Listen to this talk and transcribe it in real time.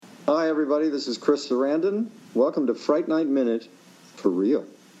Hi, everybody. This is Chris Sarandon. Welcome to Fright Night Minute for real.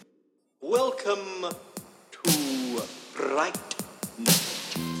 Welcome to Fright Night.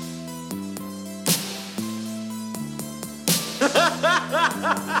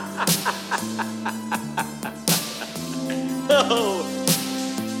 Oh,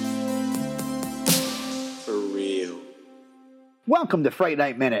 for real. Welcome to Fright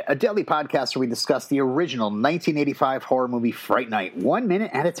Night Minute, a daily podcast where we discuss the original 1985 horror movie Fright Night, 1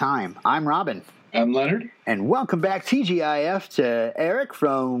 minute at a time. I'm Robin. I'm Leonard. And welcome back, TGIF, to Eric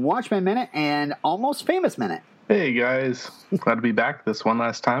from Watchmen Minute and Almost Famous Minute. Hey, guys. Glad to be back this one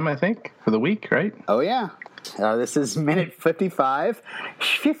last time, I think, for the week, right? Oh, yeah. This is minute 55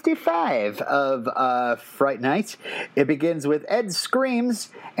 of Fright Night. It begins with Ed screams,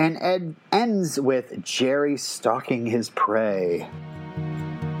 and Ed ends with Jerry stalking his prey.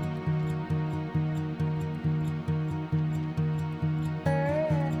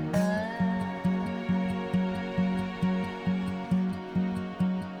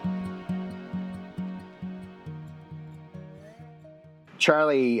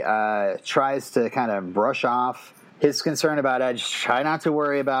 Charlie tries to kind of brush off his concern about Ed. Just try not to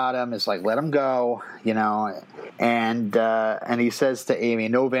worry about him. It's like, let him go, you know. And he says to Amy,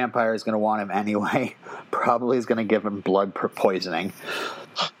 no vampire is going to want him anyway. Probably is going to give him blood poisoning.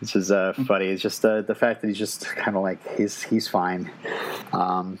 This is funny. It's just the fact that he's just kind of like, he's fine.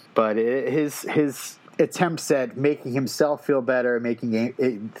 But his attempts at making himself feel better, making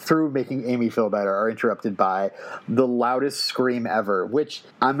Amy feel better, are interrupted by the loudest scream ever, which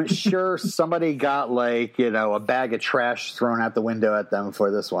I'm sure somebody got a bag of trash thrown out the window at them for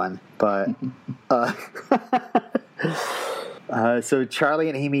this one. But so Charlie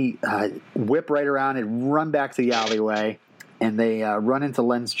and Amy whip right around and run back to the alleyway, and they run into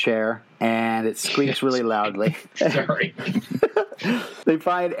Len's chair, and it squeaks really loudly. Sorry. They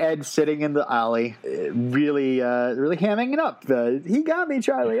find Ed sitting in the alley, really hamming it up. He got me,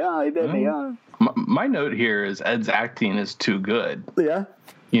 Charlie. Oh, he bit me. Oh. My note here is Ed's acting is too good. Yeah.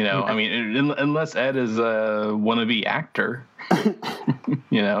 You know, I mean, unless Ed is a wannabe actor,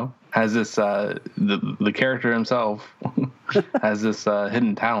 you know, has this, the character himself has this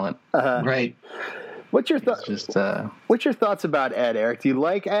hidden talent. Right. What's your thoughts about Ed, Eric? Do you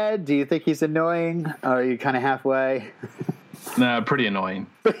like Ed? Do you think he's annoying? Or are you kind of halfway? No, pretty annoying.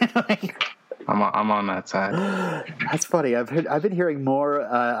 I'm on that side. That's funny. I've been hearing more.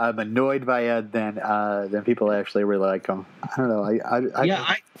 I'm annoyed by Ed than people actually really like him. I don't know.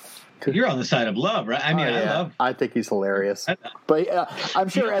 You're on the side of love, right? I mean, I think he's hilarious. But I'm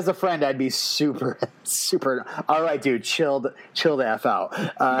sure as a friend, I'd be super. All right, dude, chill the F out.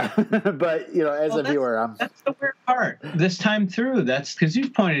 But as a viewer, that's the weird part. This time through, that's because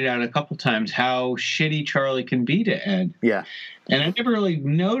you've pointed out a couple times how shitty Charlie can be to Ed. Yeah. And I never really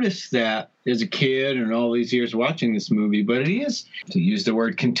noticed that as a kid and all these years watching this movie, but he is, to use the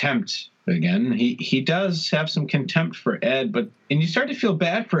word contempt again, he does have some contempt for Ed, and you start to feel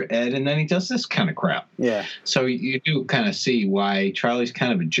bad for Ed, and then he does this kind of crap. Yeah. So you do kind of see why Charlie's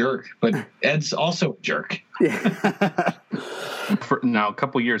kind of a jerk, but Ed's also a jerk. Yeah. Now, a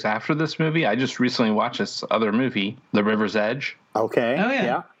couple years after this movie, I just recently watched this other movie, The River's Edge. Okay. Oh,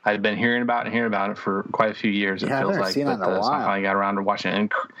 yeah. I've been hearing about it for quite a few years. It feels like, but somehow I got around to watching it.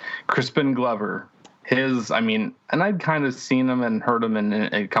 And Crispin Glover, and I'd kind of seen him and heard him in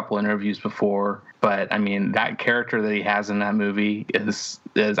a couple interviews before, but I mean, that character that he has in that movie is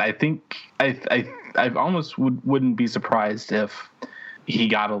I think I almost wouldn't be surprised if he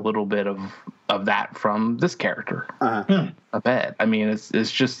got a little bit of that from this character. I bet. I mean,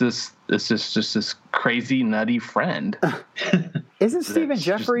 it's just this crazy nutty friend. Isn't Stephen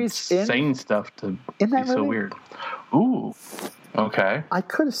Jeffries saying stuff to in that be movie? So weird? Ooh. Okay. I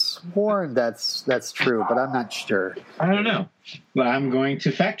could have sworn that's true, but I'm not sure. I don't know. But I'm going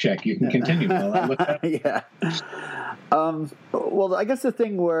to fact check. You can continue. Yeah. Well, I guess the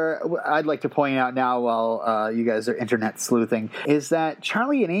thing where I'd like to point out now while you guys are internet sleuthing is that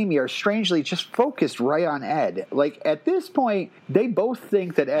Charlie and Amy are strangely just focused right on Ed. Like, at this point, they both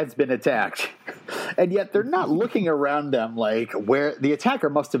think that Ed's been attacked. And yet they're not looking around them like where the attacker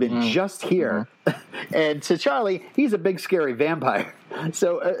must have been just here. And to Charlie, he's a big, scary vampire.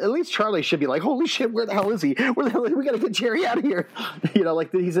 So at least Charlie should be like, holy shit, where the hell is he? Where the hell is he? We got to get Jerry out of here.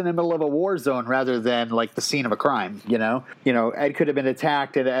 Like he's in the middle of a war zone rather than like the scene of a crime, Ed could have been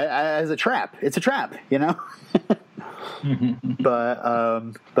attacked as a trap. It's a trap,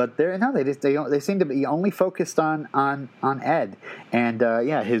 But they seem to be only focused on Ed, and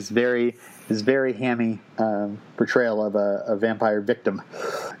his very his very hammy portrayal of a vampire victim.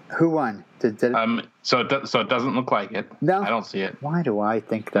 Who won? So it doesn't look like it. No, I don't see it. Why do I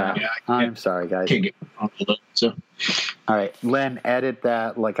think that? Yeah, I'm sorry, guys. Can't get so. All right, Len, edit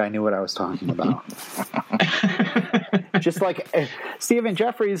that like I knew what I was talking about. Just like Stephen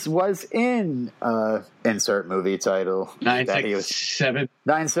Jeffries was in insert movie title. 967.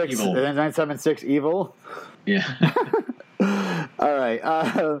 976 Evil. Yeah. All right.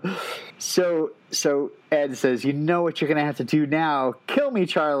 So Ed says, you know what you're going to have to do now. Kill me,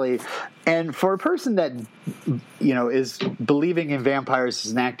 Charlie. And for a person that, is believing in vampires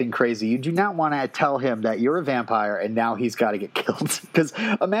and acting crazy, you do not want to tell him that you're a vampire and now he's got to get killed. Because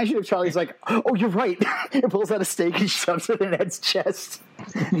imagine if Charlie's like, oh, you're right. He pulls out a stake and shoves it in Ed's chest.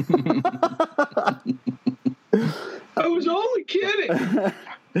 I was only kidding.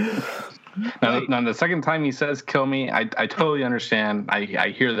 Now, the second time he says "kill me," I totally understand. I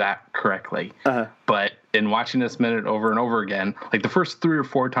hear that correctly. But in watching this minute over and over again, like the first 3 or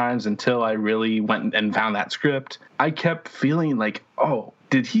 4 times until I really went and found that script, I kept feeling like, oh,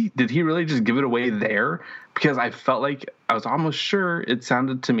 did he really just give it away there? Because I felt like I was almost sure it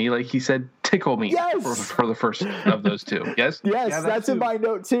sounded to me like he said "tickle me" for the first of those two. Yes, yeah, that's in my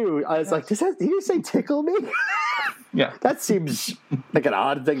note too. I was like, did you say "tickle me"? Yeah. That seems like an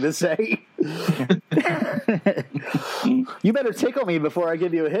odd thing to say. You better tickle me before I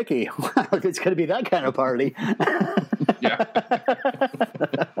give you a hickey. Wow, it's going to be that kind of party. Yeah.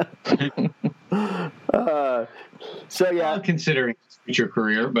 Considering his future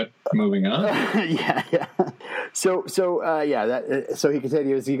career, but moving on. Yeah. So he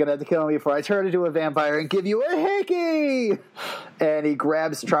continues, you're going to have to kill me before I turn into a vampire and give you a hickey. And he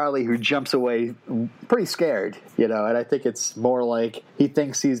grabs Charlie, who jumps away pretty scared, and I think it's more like he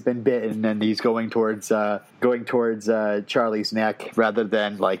thinks he's been bitten and he's going towards Charlie's neck rather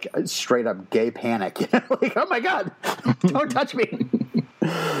than like straight up gay panic. Like, oh my God, don't touch me.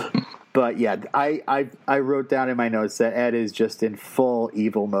 But yeah, I wrote down in my notes that Ed is just in full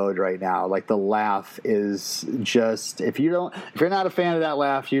evil mode right now. Like the laugh is just, if you're not a fan of that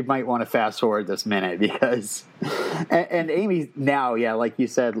laugh, you might want to fast forward this minute because, and Amy now, yeah, like you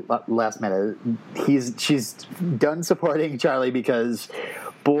said last minute, she's done supporting Charlie because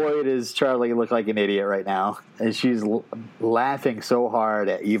boy, does Charlie look like an idiot right now, and she's laughing so hard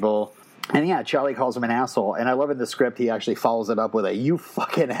at evil. And yeah, Charlie calls him an asshole. And I love in the script, he actually follows it up with a, you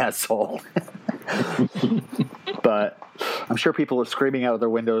fucking asshole. But I'm sure people are screaming out of their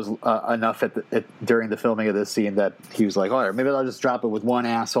windows enough during the filming of this scene that he was like, all right, maybe I'll just drop it with one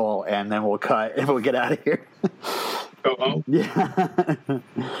asshole and then we'll cut and we'll get out of here. Oh. Yeah.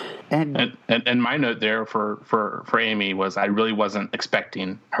 And my note there for Amy was I really wasn't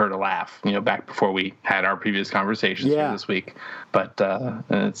expecting her to laugh, back before we had our previous conversations here this week. But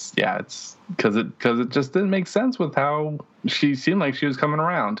it's because it just didn't make sense with how she seemed like she was coming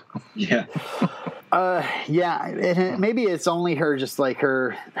around. Yeah. Maybe it's only her, just like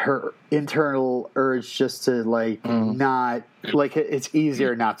her internal urge just to not, like, it's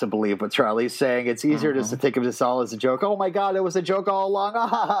easier not to believe what Charlie's saying. It's easier just to think of this all as a joke. Oh my God, it was a joke all along.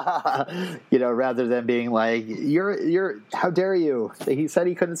 Rather than being like, you're how dare you? He said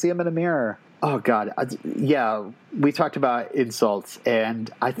he couldn't see him in a mirror. Oh God. Yeah. We talked about insults, and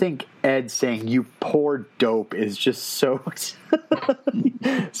I think Ed saying "you poor dope" is just so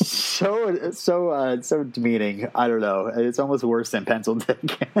demeaning. I don't know. It's almost worse than pencil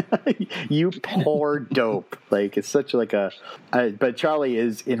dick. You poor dope. Like, it's such like but Charlie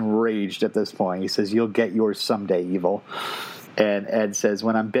is enraged at this point. He says, "You'll get yours someday, evil." And Ed says,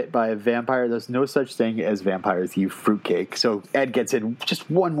 when I'm bit by a vampire, there's no such thing as vampires, you fruitcake. So Ed gets in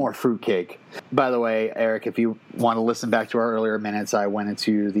just one more fruitcake. By the way, Eric, if you want to listen back to our earlier minutes, I went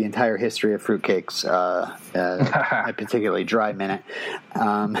into the entire history of fruitcakes, a particularly dry minute.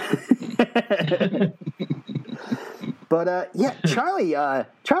 But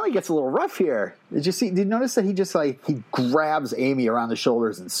Charlie gets a little rough here. Did you notice that he grabs Amy around the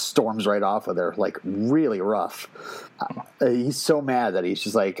shoulders and storms right off with her, like really rough. He's so mad that he's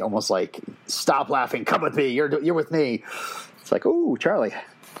just like almost like, stop laughing, come with me, you're with me. It's like, ooh, Charlie, a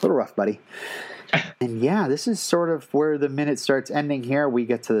little rough, buddy. And yeah, this is sort of where the minute starts ending here. We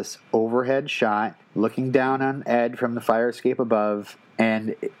get to this overhead shot looking down on Ed from the fire escape above.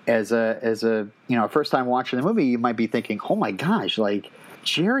 And as a first time watching the movie, you might be thinking, oh my gosh, like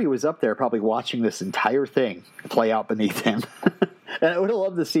Jerry was up there probably watching this entire thing play out beneath him. And I would have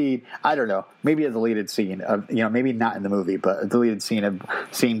loved to see, I don't know, maybe a deleted scene of, maybe not in the movie, but a deleted scene of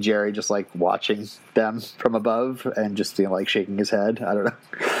seeing Jerry just like watching them from above and just like shaking his head. I don't know.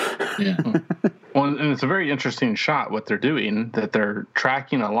 Yeah. Well, and it's a very interesting shot what they're doing, that they're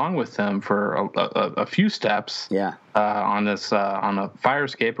tracking along with them for a few steps. Yeah. On this on a fire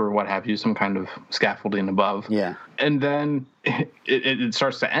escape or what have you, some kind of scaffolding above. Yeah. And then it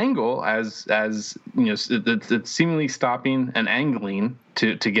starts to angle as you know, it's seemingly stopping and angling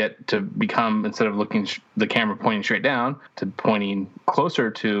to get to become, instead of looking the camera pointing straight down, to pointing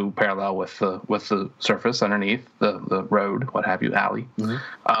closer to parallel with the surface underneath the road, what have you, alley.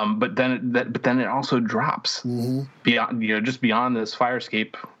 Mm-hmm. But then it also drops beyond, you know, just beyond this fire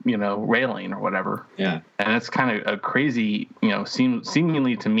escape, you know, railing or whatever. Yeah. And it's kind of a crazy, you know,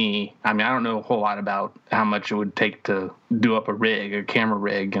 seemingly to me. I mean, I don't know a whole lot about how much it would take to do up a camera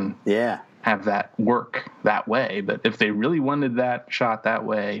rig, and have that work that way. But if they really wanted that shot that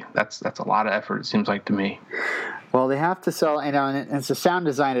way, that's a lot of effort, it seems like to me. Well, they have to sell, you know, and it's the sound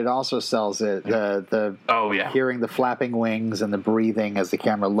design. It also sells it. The hearing the flapping wings and the breathing as the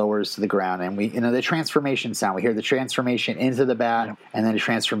camera lowers to the ground, and the transformation sound. We hear the transformation into the bat, and then a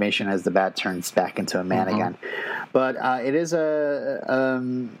transformation as the bat turns back into a man again. But it is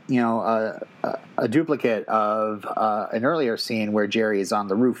a duplicate of an earlier scene where Jerry is on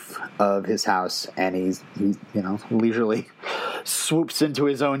the roof of his house, and he leisurely swoops into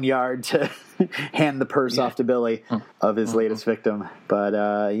his own yard to hand the purse off to Billy of his latest victim. But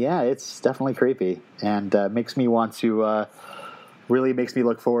it's definitely creepy, and makes me want to really makes me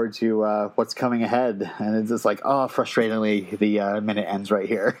look forward to what's coming ahead. And it's just like, frustratingly, the minute ends right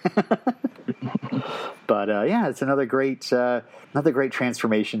here. But it's another great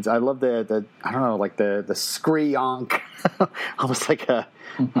transformations. I love the I don't know, like the screonk, almost like a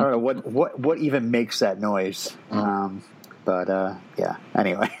I don't know what even makes that noise.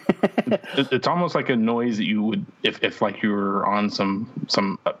 Anyway. It's almost like a noise that you would, if like you were on some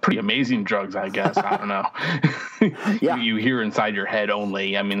pretty amazing drugs, I guess. I don't know. Yeah. You hear inside your head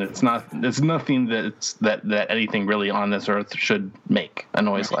only. I mean, it's nothing that anything really on this earth should make a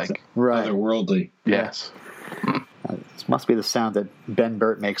noise like. Right. Otherworldly. Yes. This must be the sound that Ben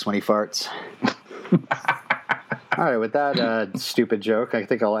Burt makes when he farts. All right, with that stupid joke, I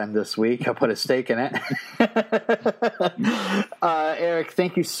think I'll end this week. I'll put a stake in it. Eric,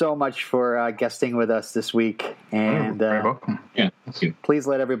 thank you so much for guesting with us this week. And very welcome. Yeah, thank you. Please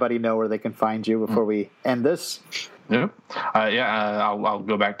let everybody know where they can find you before we end this. Yep. I'll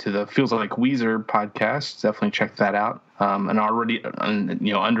go back to the Feels Like Weezer podcast. Definitely check that out. And already,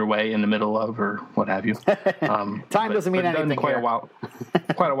 underway in the middle of, or what have you. Time doesn't mean anything. Quite a while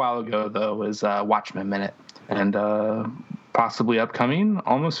ago, though, is Watchmen Minute, and possibly upcoming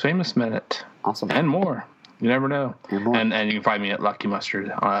Almost Famous Minute. Awesome. And more. You never know. And you can find me at Lucky Mustard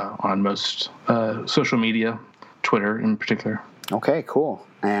on most social media, Twitter in particular. Okay, cool.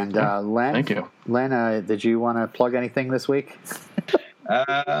 And Len, thank you. Len, did you want to plug anything this week?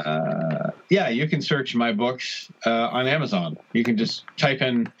 You can search my books on Amazon. You can just type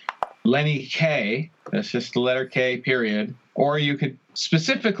in Lenny K. That's just the letter K, period. Or you could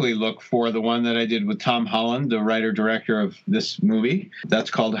specifically look for the one that I did with Tom Holland, the writer-director of this movie. That's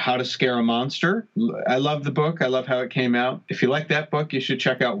called How to Scare a Monster. I love the book. I love how it came out. If you like that book, you should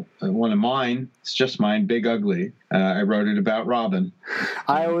check out one of mine. It's just mine, Big Ugly. I wrote it about Robin.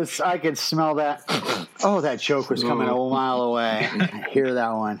 I could smell that. Oh, that joke was coming a mile away. I hear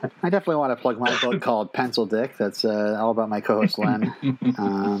that one. I definitely want to plug my book called Pencil Dick. That's all about my co-host, Len.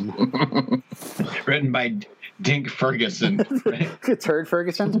 Written by Dink Ferguson. Right? Turd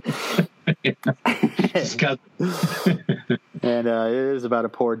Ferguson? And it is about a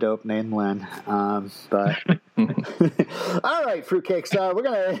poor dope named Len. But all right, fruitcakes. We're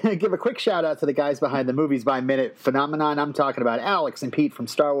going to give a quick shout out to the guys behind the Movies by Minute phenomenon. I'm talking about Alex and Pete from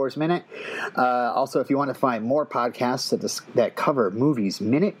Star Wars Minute. Also, if you want to find more podcasts that cover movies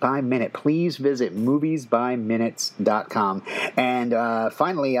minute by minute, please visit moviesbyminutes.com. And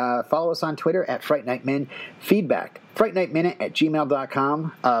finally, follow us on Twitter at Fright Night Men. Feedback,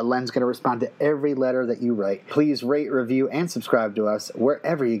 frightnightminute@gmail.com. Len's going to respond to every letter that you write. Please rate, review, and subscribe to us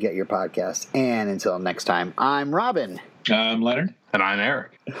wherever you get your podcasts. And until next time, I'm Robin. I'm Leonard. And I'm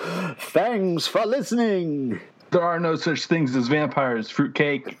Eric. Thanks for listening. There are no such things as vampires,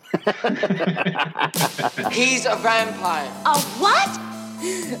 fruitcake. He's a vampire. A what?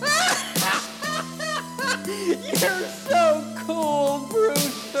 You're so